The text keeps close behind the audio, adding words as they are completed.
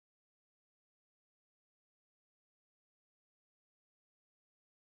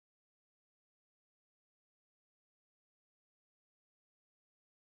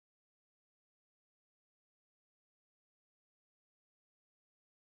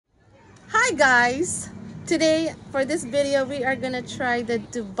Hi guys! Today for this video we are gonna try the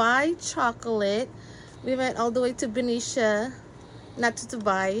Dubai chocolate. We went all the way to Benicia, not to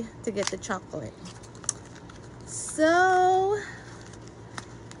Dubai, to get the chocolate. So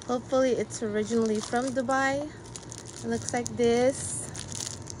hopefully it's originally from Dubai. It looks like this.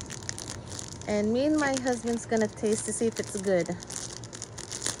 And me and my husband's gonna taste to see if it's good.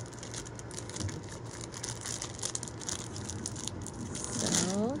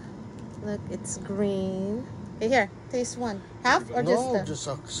 So look, it's green. Hey, here, taste one. Half or just just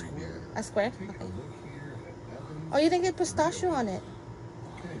a square. a square? Okay. Oh, you didn't get pistachio on it.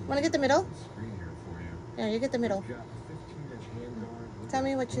 Want to get the middle? Yeah, you get the middle. Tell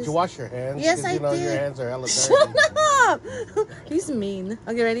me what you... Did you wash your hands? Yes, I you know did. Your hands are hella dirty. Shut up! He's mean.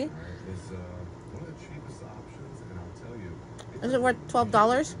 Okay, ready? Is it worth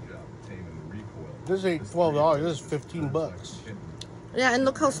 $12? This ain't $12. This is $15. Yeah, and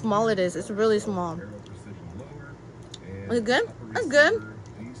look how small it is. It's really small. Is it good? That's good.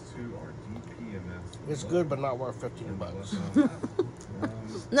 It's good, but not worth $15.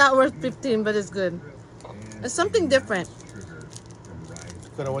 Not worth 15, but it's good. It's something different.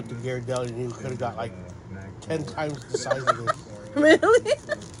 Could have went to Ghirardelli and you could have got like 10 times the size of this. Really?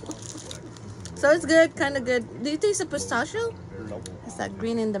 So it's good, kind of good. Do you taste the pistachio? Nope. It's that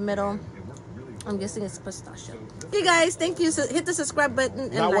green in the middle. I'm guessing it's pistachio. Okay guys, thank you. So hit the subscribe button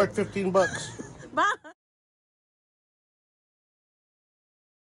and Not like. worth $15. Bye.